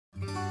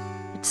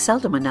It's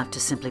seldom enough to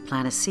simply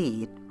plant a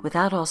seed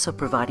without also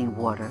providing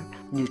water,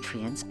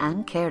 nutrients,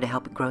 and care to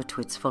help it grow to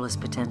its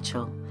fullest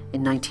potential.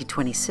 In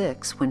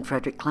 1926, when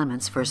Frederick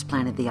Clements first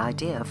planted the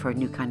idea for a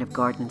new kind of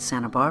garden in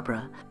Santa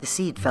Barbara, the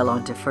seed fell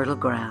onto fertile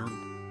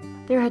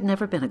ground. There had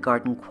never been a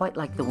garden quite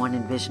like the one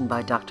envisioned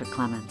by Dr.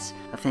 Clements,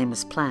 a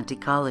famous plant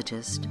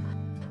ecologist.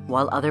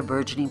 While other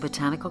burgeoning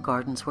botanical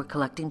gardens were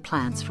collecting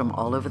plants from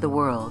all over the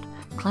world,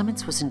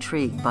 Clements was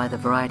intrigued by the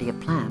variety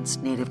of plants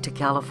native to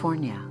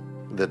California.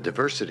 The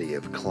diversity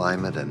of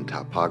climate and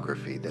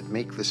topography that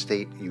make the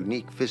state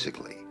unique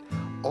physically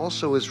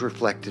also is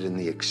reflected in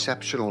the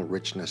exceptional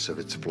richness of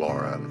its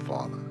flora and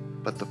fauna.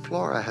 But the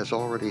flora has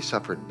already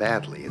suffered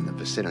badly in the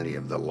vicinity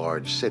of the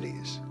large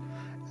cities,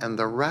 and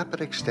the rapid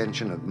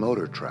extension of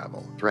motor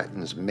travel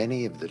threatens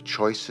many of the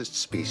choicest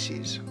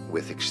species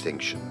with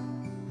extinction.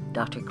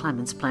 Dr.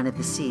 Clements planted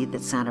the seed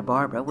that Santa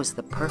Barbara was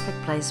the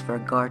perfect place for a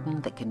garden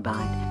that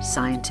combined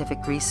scientific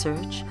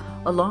research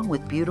along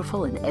with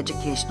beautiful and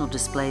educational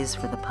displays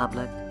for the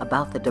public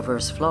about the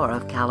diverse flora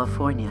of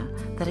California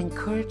that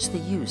encouraged the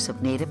use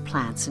of native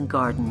plants in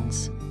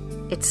gardens.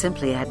 It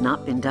simply had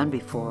not been done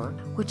before,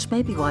 which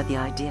may be why the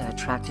idea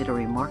attracted a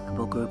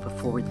remarkable group of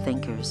forward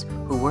thinkers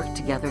who worked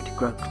together to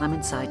grow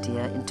Clements'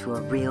 idea into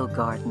a real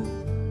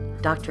garden.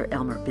 Dr.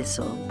 Elmer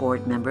Bissell,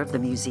 board member of the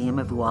Museum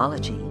of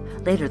Zoology,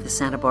 later the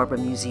Santa Barbara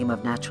Museum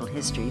of Natural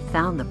History,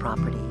 found the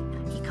property.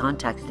 He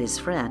contacted his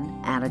friend,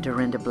 Anna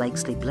Dorinda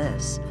Blakesley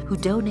Bliss, who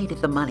donated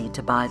the money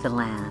to buy the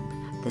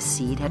land. The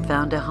seed had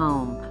found a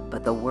home,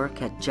 but the work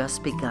had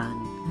just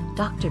begun.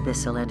 Dr.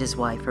 Bissell and his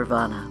wife,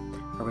 Irvana,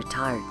 a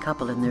retired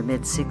couple in their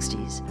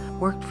mid-60s,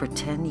 worked for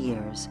 10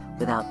 years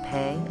without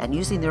pay and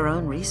using their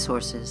own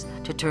resources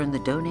to turn the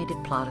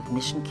donated plot of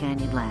Mission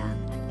Canyon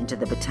land into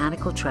the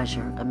botanical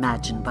treasure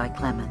imagined by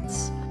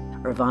Clements.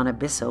 Irvana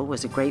Bissell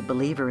was a great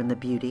believer in the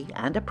beauty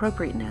and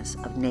appropriateness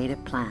of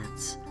native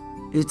plants.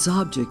 Its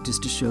object is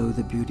to show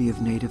the beauty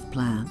of native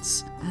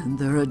plants and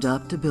their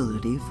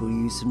adaptability for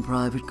use in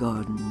private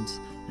gardens,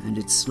 and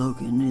its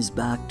slogan is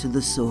 "Back to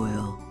the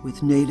soil,"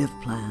 with native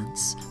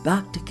plants,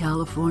 back to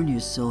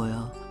California's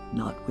soil,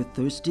 not with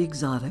thirsty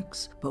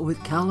exotics, but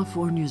with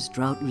California's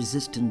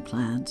drought-resistant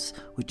plants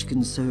which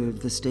conserve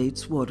the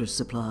state's water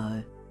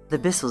supply. The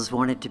Bissells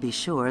wanted to be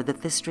sure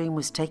that this dream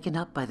was taken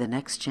up by the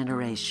next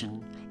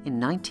generation. In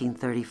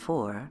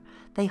 1934,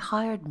 they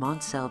hired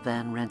Monsell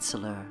Van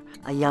Rensselaer,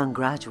 a young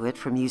graduate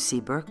from UC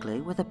Berkeley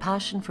with a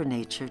passion for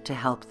nature, to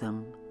help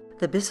them.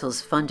 The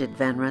Bissells funded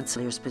Van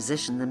Rensselaer's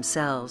position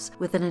themselves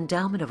with an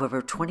endowment of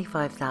over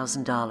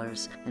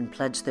 $25,000 and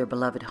pledged their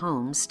beloved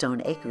home,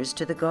 Stone Acres,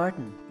 to the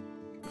garden.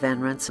 Van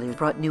Rensselaer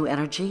brought new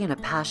energy and a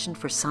passion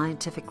for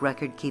scientific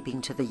record-keeping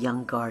to the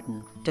young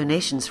garden.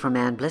 Donations from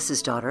Ann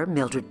Bliss's daughter,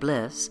 Mildred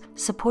Bliss,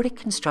 supported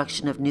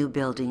construction of new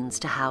buildings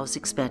to house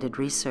expanded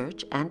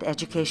research and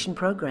education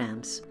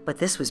programs. But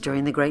this was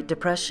during the Great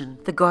Depression.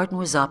 The garden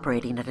was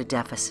operating at a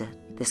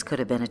deficit. This could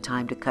have been a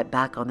time to cut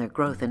back on their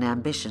growth and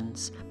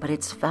ambitions, but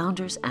its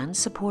founders and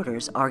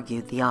supporters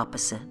argued the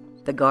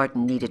opposite. The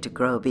garden needed to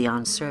grow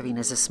beyond serving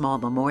as a small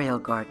memorial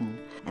garden,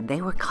 and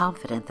they were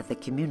confident that the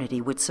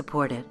community would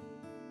support it.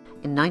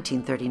 In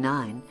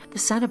 1939, the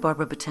Santa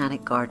Barbara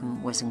Botanic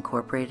Garden was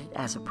incorporated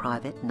as a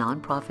private,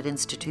 nonprofit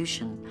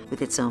institution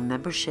with its own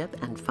membership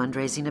and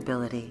fundraising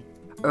ability.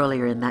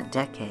 Earlier in that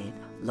decade,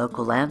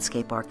 local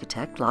landscape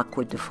architect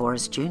Lockwood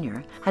DeForest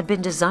Jr. had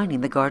been designing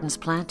the garden's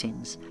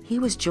plantings. He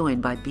was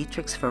joined by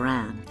Beatrix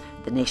Ferran,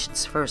 the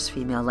nation's first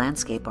female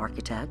landscape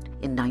architect,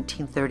 in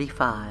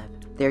 1935.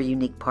 Their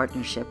unique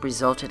partnership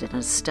resulted in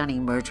a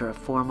stunning merger of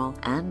formal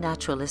and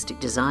naturalistic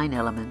design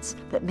elements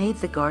that made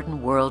the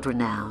garden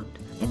world-renowned.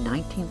 In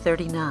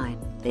 1939,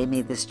 they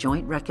made this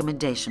joint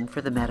recommendation for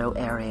the meadow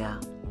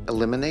area.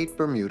 Eliminate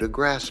Bermuda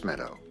grass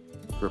meadow.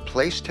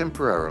 Replace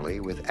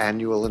temporarily with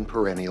annual and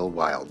perennial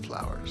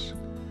wildflowers.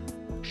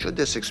 Should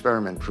this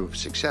experiment prove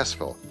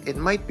successful, it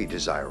might be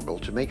desirable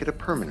to make it a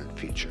permanent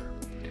feature.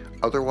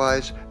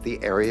 Otherwise, the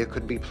area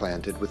could be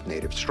planted with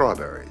native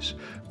strawberries,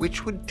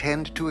 which would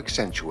tend to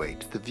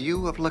accentuate the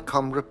view of La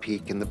Cumbre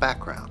Peak in the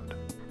background.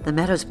 The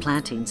meadow's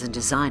plantings and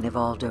design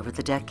evolved over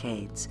the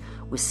decades.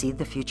 With Seed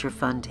the Future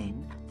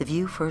funding, the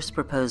view first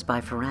proposed by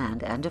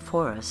Ferrand and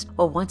DeForest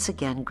will once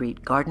again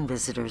greet garden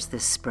visitors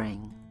this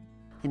spring.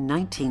 In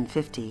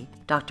 1950,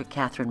 Dr.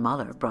 Catherine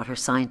Muller brought her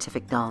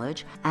scientific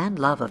knowledge and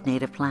love of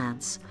native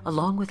plants,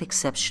 along with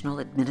exceptional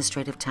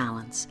administrative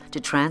talents, to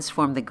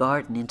transform the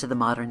garden into the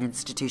modern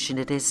institution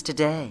it is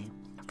today.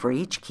 For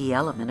each key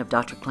element of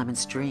Dr.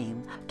 Clements'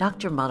 dream,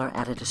 Dr. Muller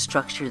added a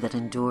structure that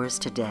endures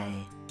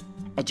today.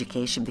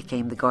 Education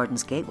became the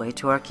garden's gateway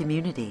to our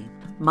community.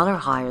 Muller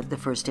hired the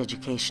first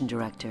education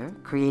director,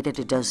 created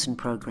a docent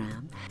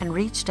program, and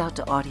reached out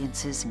to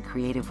audiences in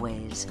creative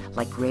ways,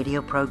 like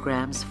radio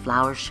programs,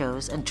 flower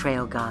shows, and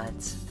trail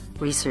guides.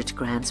 Research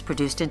grants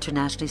produced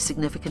internationally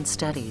significant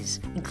studies,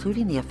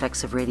 including the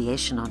effects of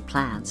radiation on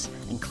plants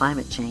and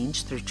climate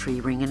change through tree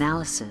ring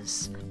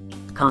analysis.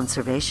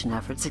 Conservation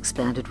efforts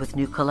expanded with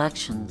new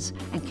collections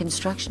and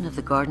construction of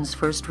the garden's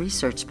first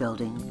research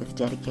building with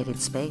dedicated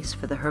space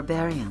for the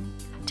herbarium.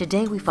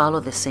 Today we follow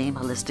the same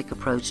holistic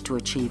approach to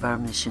achieve our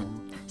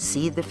mission.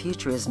 Seed the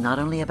Future is not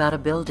only about a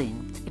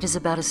building, it is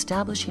about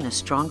establishing a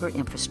stronger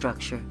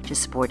infrastructure to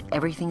support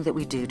everything that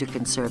we do to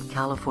conserve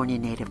California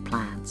native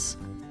plants.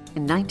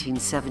 In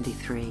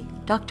 1973,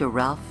 Dr.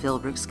 Ralph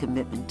Filbrick's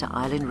commitment to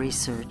island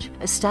research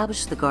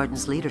established the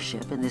garden's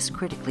leadership in this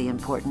critically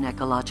important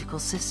ecological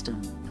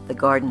system. The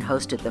garden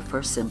hosted the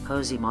first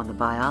symposium on the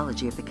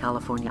biology of the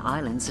California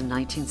islands in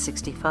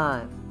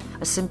 1965,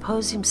 a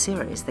symposium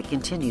series that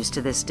continues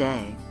to this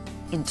day.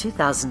 In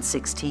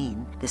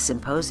 2016, the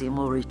symposium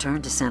will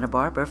return to Santa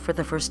Barbara for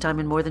the first time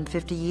in more than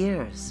 50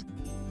 years.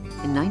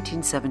 In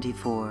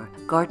 1974,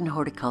 garden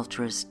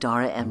horticulturist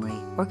Dara Emery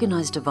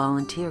organized a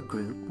volunteer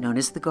group known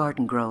as the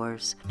Garden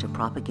Growers to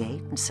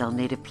propagate and sell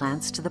native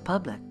plants to the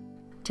public.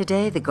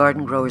 Today, the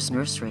Garden Growers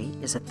Nursery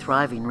is a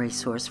thriving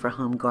resource for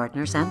home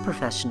gardeners and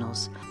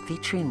professionals,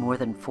 featuring more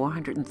than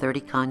 430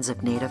 kinds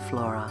of native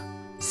flora.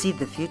 Seed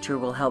the Future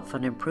will help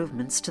fund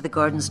improvements to the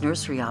garden's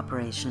nursery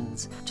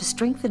operations to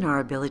strengthen our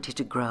ability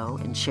to grow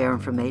and share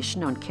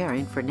information on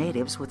caring for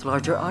natives with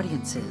larger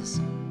audiences.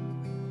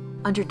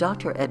 Under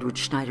Dr. Edward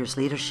Schneider's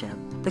leadership,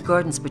 the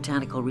garden's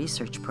botanical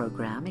research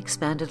program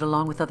expanded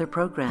along with other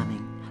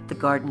programming. The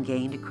garden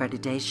gained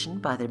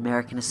accreditation by the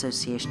American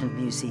Association of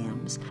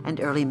Museums and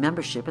early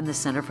membership in the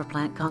Center for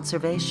Plant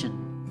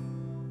Conservation.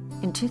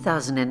 In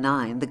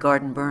 2009, the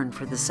garden burned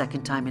for the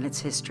second time in its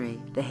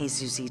history. The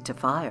Jesuita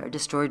fire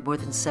destroyed more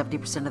than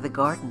 70% of the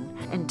garden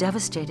and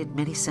devastated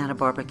many Santa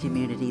Barbara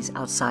communities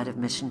outside of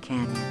Mission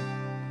Canyon.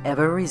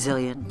 Ever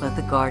resilient, both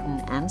the garden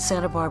and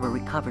Santa Barbara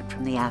recovered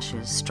from the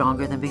ashes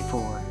stronger than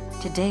before.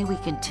 Today we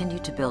continue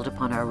to build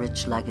upon our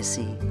rich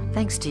legacy.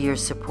 Thanks to your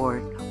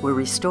support, we're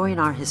restoring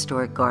our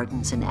historic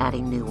gardens and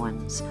adding new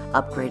ones,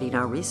 upgrading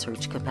our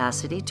research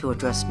capacity to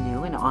address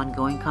new and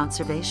ongoing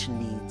conservation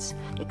needs,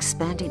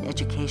 expanding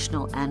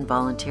educational and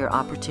volunteer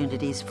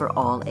opportunities for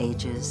all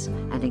ages,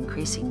 and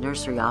increasing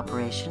nursery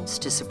operations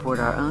to support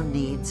our own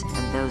needs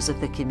and those of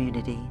the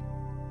community.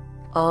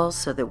 All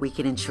so that we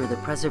can ensure the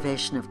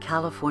preservation of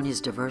California's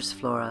diverse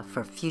flora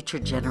for future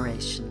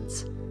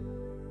generations.